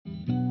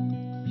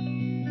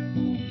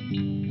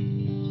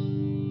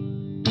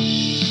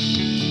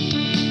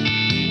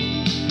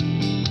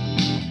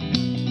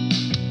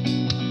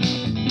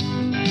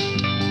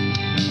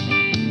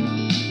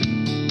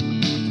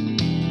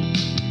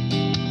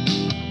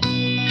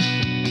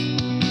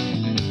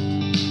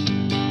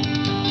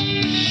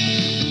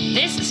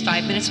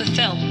5 Minutes with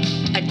Phil,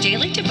 a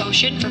daily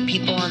devotion for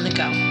people on the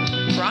go.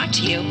 Brought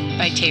to you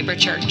by Tabor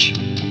Church.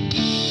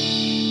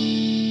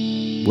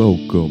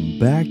 Welcome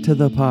back to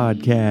the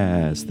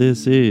podcast.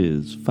 This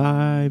is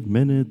 5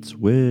 Minutes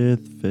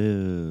with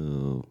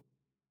Phil.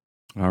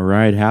 All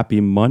right, happy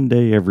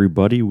Monday,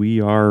 everybody.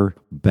 We are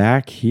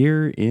back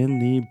here in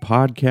the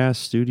podcast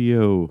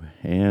studio,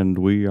 and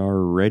we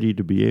are ready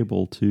to be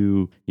able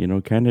to,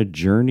 kind of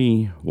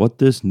journey what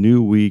this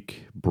new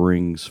week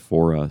brings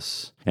for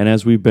us. And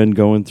as we've been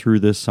going through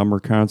this summer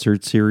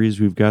concert series,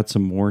 we've got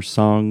some more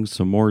songs,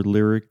 some more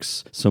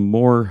lyrics, some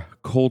more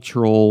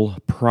cultural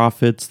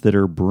prophets that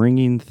are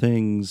bringing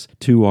things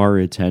to our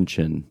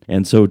attention.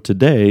 And so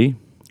today,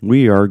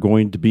 we are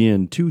going to be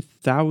in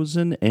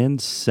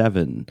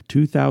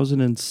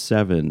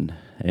 2007,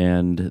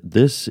 and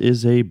this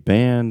is a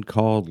band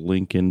called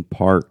Linkin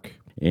Park,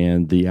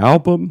 and the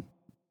album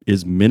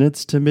is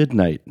Minutes to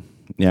Midnight.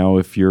 Now,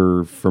 if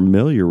you're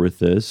familiar with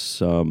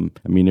this,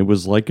 it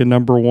was like a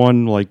number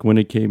one, like when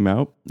it came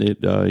out,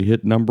 it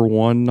hit number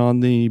one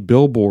on the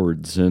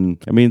billboards, and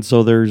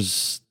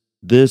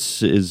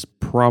this is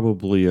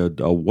probably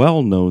a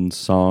well-known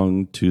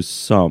song to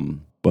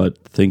some.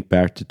 But think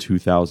back to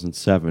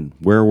 2007.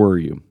 Where were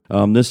you?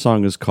 This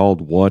song is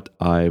called What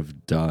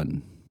I've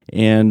Done.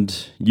 And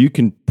you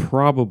can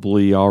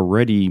probably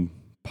already,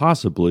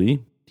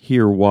 possibly,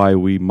 hear why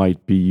we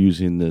might be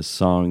using this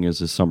song as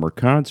a summer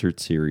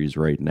concert series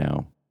right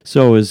now.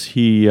 So as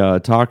he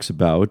talks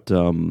about,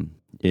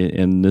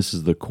 and this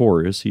is the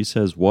chorus, he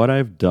says, "What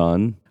I've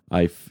done,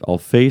 I'll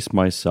face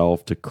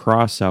myself to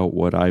cross out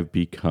what I've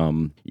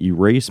become,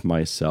 erase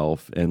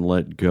myself, and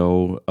let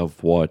go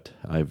of what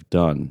I've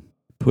done.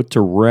 Put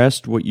to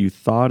rest what you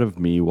thought of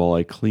me while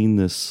I clean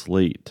this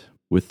slate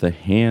with the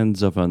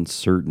hands of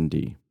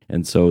uncertainty."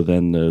 And so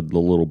then the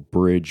little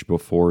bridge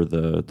before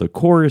the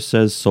chorus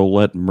says, "So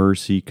let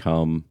mercy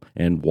come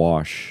and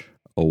wash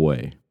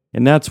away."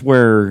 And that's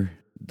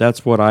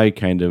what I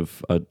kind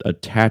of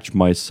attach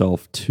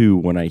myself to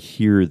when I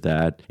hear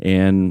that.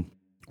 And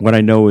what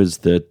I know is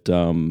that,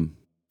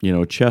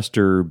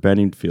 Chester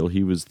Benningfield,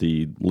 he was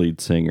the lead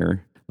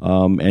singer.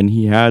 And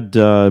he had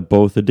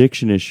both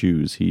addiction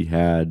issues. He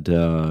had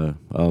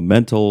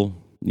mental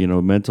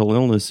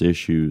illness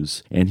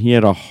issues, and he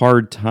had a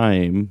hard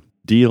time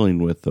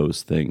dealing with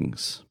those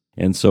things.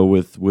 And so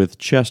with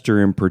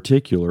Chester in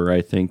particular,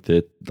 I think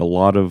that a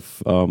lot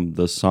of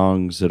the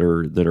songs that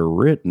are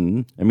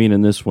written,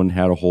 and this one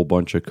had a whole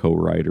bunch of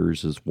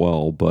co-writers as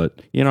well,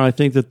 but I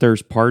think that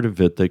there's part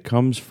of it that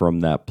comes from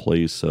that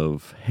place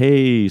of,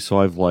 hey, so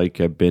I've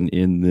been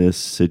in this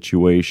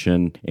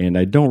situation and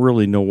I don't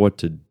really know what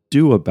to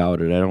do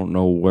about it. I don't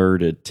know where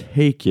to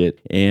take it,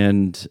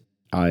 and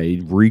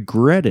I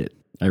regret it.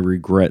 I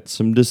regret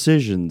some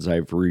decisions.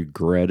 I've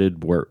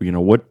regretted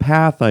what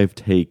path I've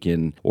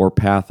taken or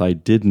path I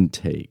didn't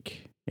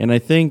take. And I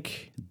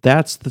think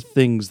that's the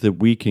things that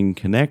we can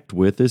connect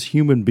with as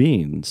human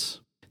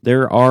beings.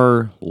 There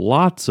are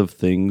lots of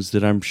things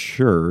that I'm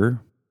sure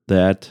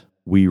that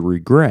we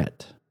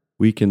regret.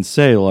 We can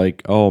say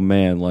oh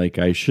man,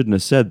 I shouldn't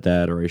have said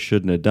that or I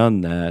shouldn't have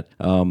done that.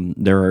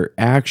 There are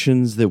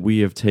actions that we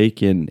have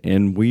taken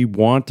and we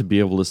want to be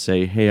able to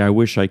say, hey, I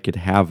wish I could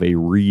have a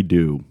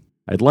redo.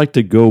 I'd like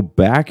to go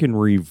back in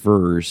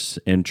reverse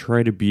and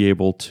try to be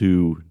able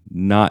to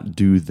not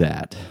do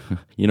that.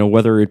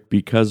 Whether it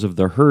because of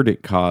the hurt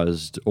it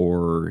caused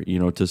or,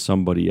 to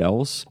somebody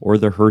else or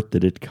the hurt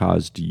that it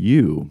caused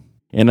you.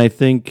 And I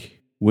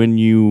think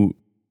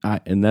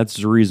and that's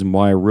the reason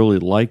why I really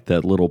like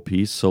that little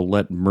piece. So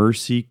let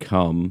mercy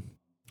come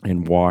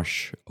and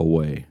wash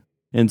away.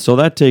 And so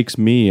that takes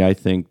me, I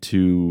think,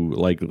 to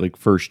like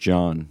 1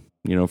 John.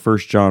 1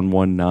 John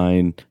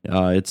 1:9,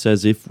 it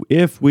says,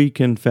 if we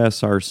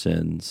confess our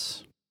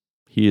sins,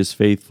 he is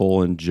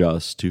faithful and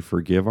just to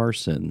forgive our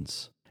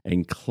sins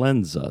and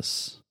cleanse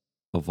us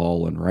of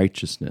all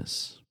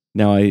unrighteousness.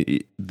 Now,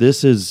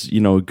 this is,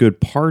 a good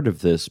part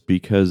of this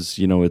because,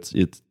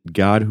 it's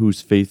God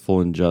who's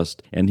faithful and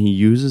just, and he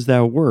uses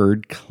that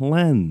word,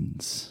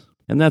 cleanse.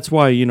 And that's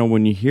why,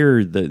 when you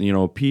hear that,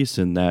 a piece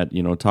in that,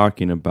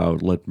 talking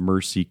about let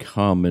mercy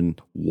come and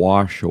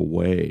wash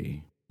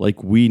away.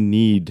 We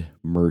need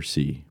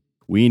mercy.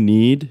 We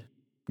need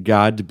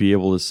God to be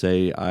able to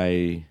say,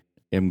 I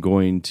am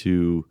going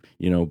to,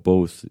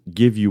 both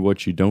give you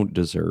what you don't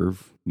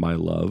deserve, my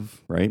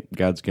love, right?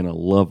 God's going to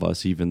love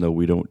us even though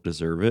we don't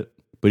deserve it.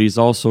 But he's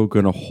also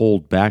going to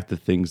hold back the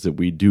things that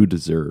we do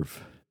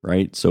deserve,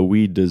 right? So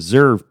we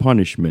deserve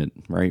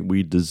punishment, right?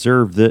 We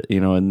deserve that,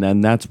 and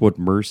then that's what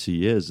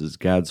mercy is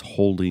God's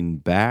holding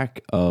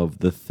back of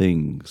the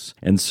things.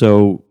 And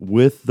so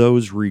with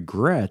those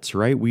regrets,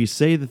 right, we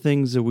say the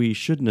things that we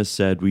shouldn't have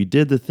said, we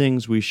did the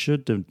things we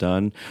should have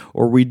done,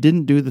 or we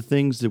didn't do the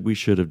things that we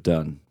should have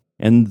done.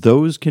 And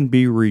those can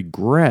be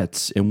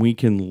regrets, and we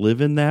can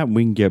live in that.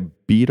 We can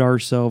beat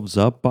ourselves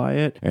up by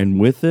it and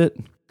with it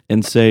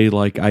and say,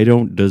 I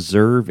don't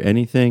deserve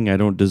anything. I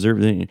don't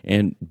deserve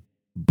anything.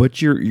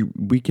 But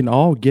we can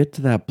all get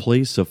to that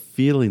place of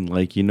feeling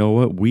like,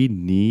 we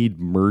need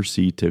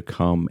mercy to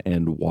come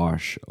and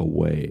wash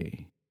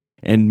away.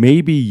 And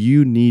maybe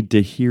you need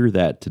to hear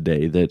that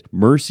today, that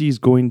mercy is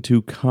going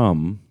to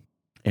come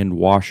and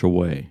wash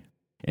away.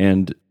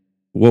 And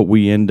what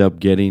we end up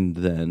getting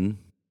then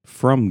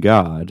from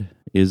God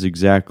is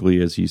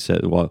exactly as he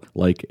said, well,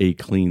 like a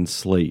clean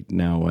slate.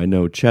 Now, I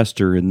know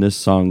Chester in this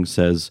song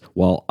says,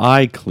 "While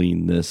I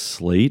clean this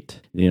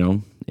slate,"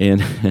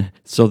 and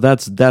so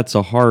that's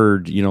a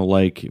hard,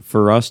 like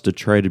for us to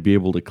try to be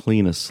able to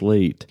clean a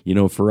slate,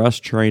 for us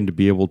trying to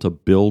be able to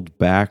build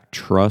back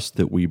trust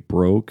that we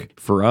broke,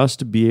 for us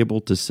to be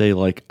able to say,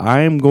 like,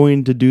 I'm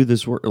going to do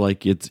this work,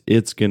 like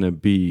it's going to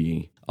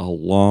be a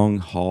long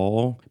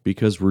haul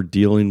because we're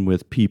dealing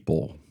with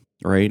people,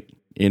 right?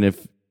 And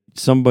if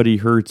somebody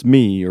hurts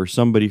me or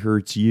somebody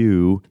hurts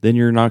you, then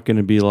you're not going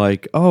to be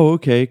like, oh,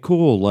 okay,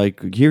 cool.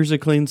 Like, here's a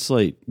clean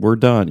slate. We're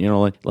done.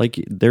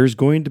 Like there's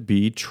going to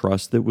be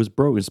trust that was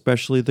broken,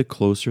 especially the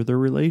closer the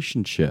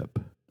relationship.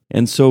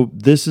 And so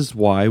this is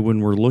why when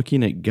we're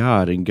looking at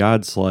God and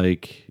God's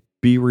like,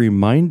 be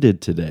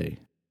reminded today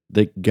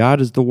that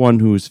God is the one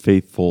who is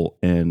faithful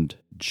and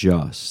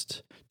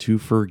just to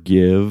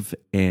forgive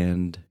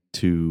and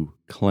to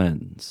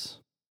cleanse,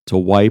 to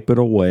wipe it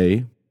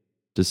away,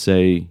 to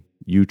say,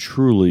 you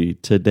truly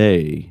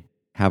today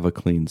have a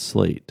clean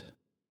slate.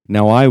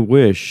 Now, I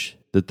wish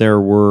that there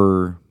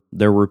were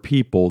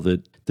people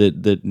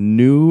that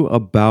knew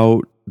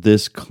about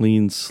this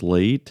clean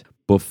slate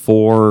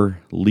before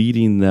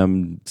leading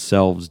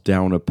themselves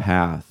down a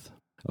path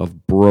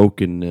of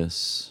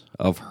brokenness,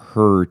 of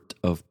hurt,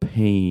 of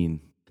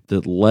pain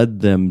that led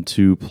them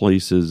to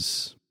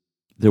places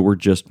that were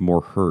just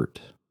more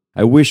hurt.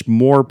 I wish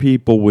more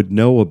people would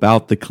know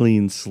about the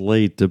clean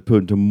slate,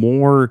 to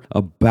more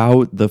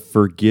about the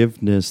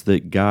forgiveness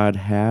that God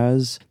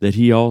has, that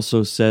he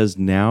also says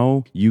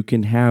now you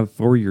can have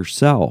for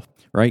yourself,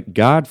 right?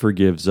 God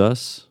forgives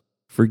us.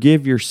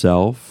 Forgive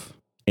yourself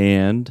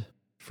and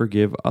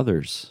forgive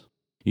others.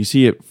 You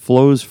see, it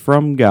flows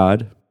from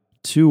God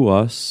to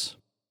us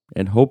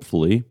and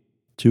hopefully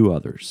to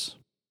others.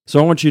 So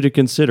I want you to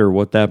consider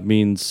what that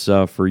means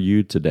for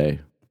you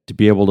today, to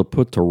be able to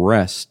put to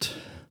rest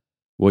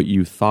what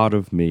you thought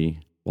of me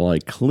while I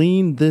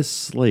clean this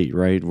slate,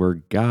 right?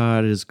 Where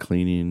God is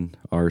cleaning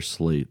our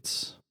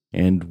slates.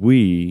 And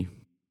we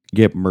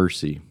get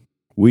mercy.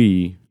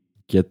 We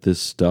get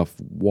this stuff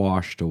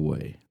washed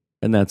away.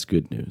 And that's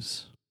good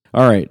news.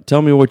 All right,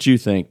 tell me what you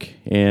think.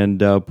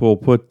 And we'll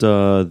put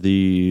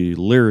the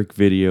lyric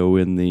video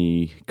in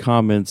the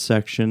comments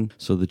section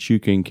so that you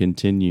can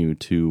continue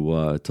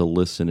to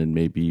listen and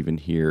maybe even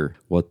hear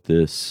what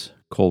this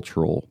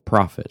cultural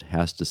prophet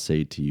has to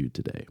say to you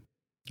today.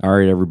 All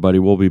right, everybody,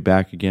 we'll be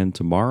back again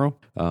tomorrow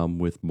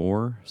with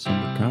more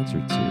Summer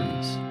Concert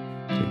Series.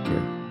 Take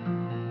care.